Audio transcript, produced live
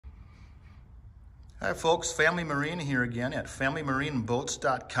Hi folks, Family Marine here again at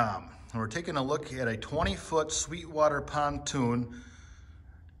FamilyMarineBoats.com. And we're taking a look at a 20-foot sweetwater pontoon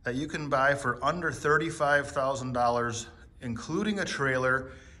that you can buy for under $35,000, including a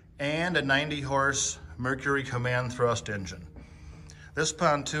trailer and a 90-horse Mercury Command thrust engine. This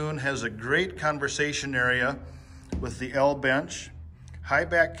pontoon has a great conversation area with the L bench, high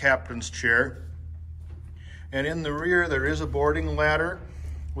back captain's chair, and in the rear there is a boarding ladder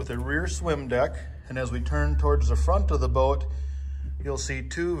with a rear swim deck. And as we turn towards the front of the boat, you'll see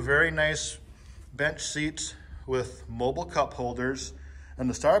two very nice bench seats with mobile cup holders. And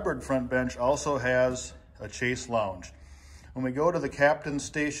the starboard front bench also has a chase lounge. When we go to the captain's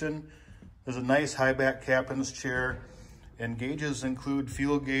station, there's a nice high back captain's chair, and gauges include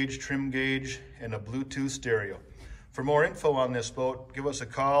fuel gauge, trim gauge, and a Bluetooth stereo. For more info on this boat, give us a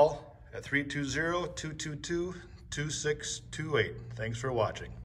call at 320-222-2628. Thanks for watching.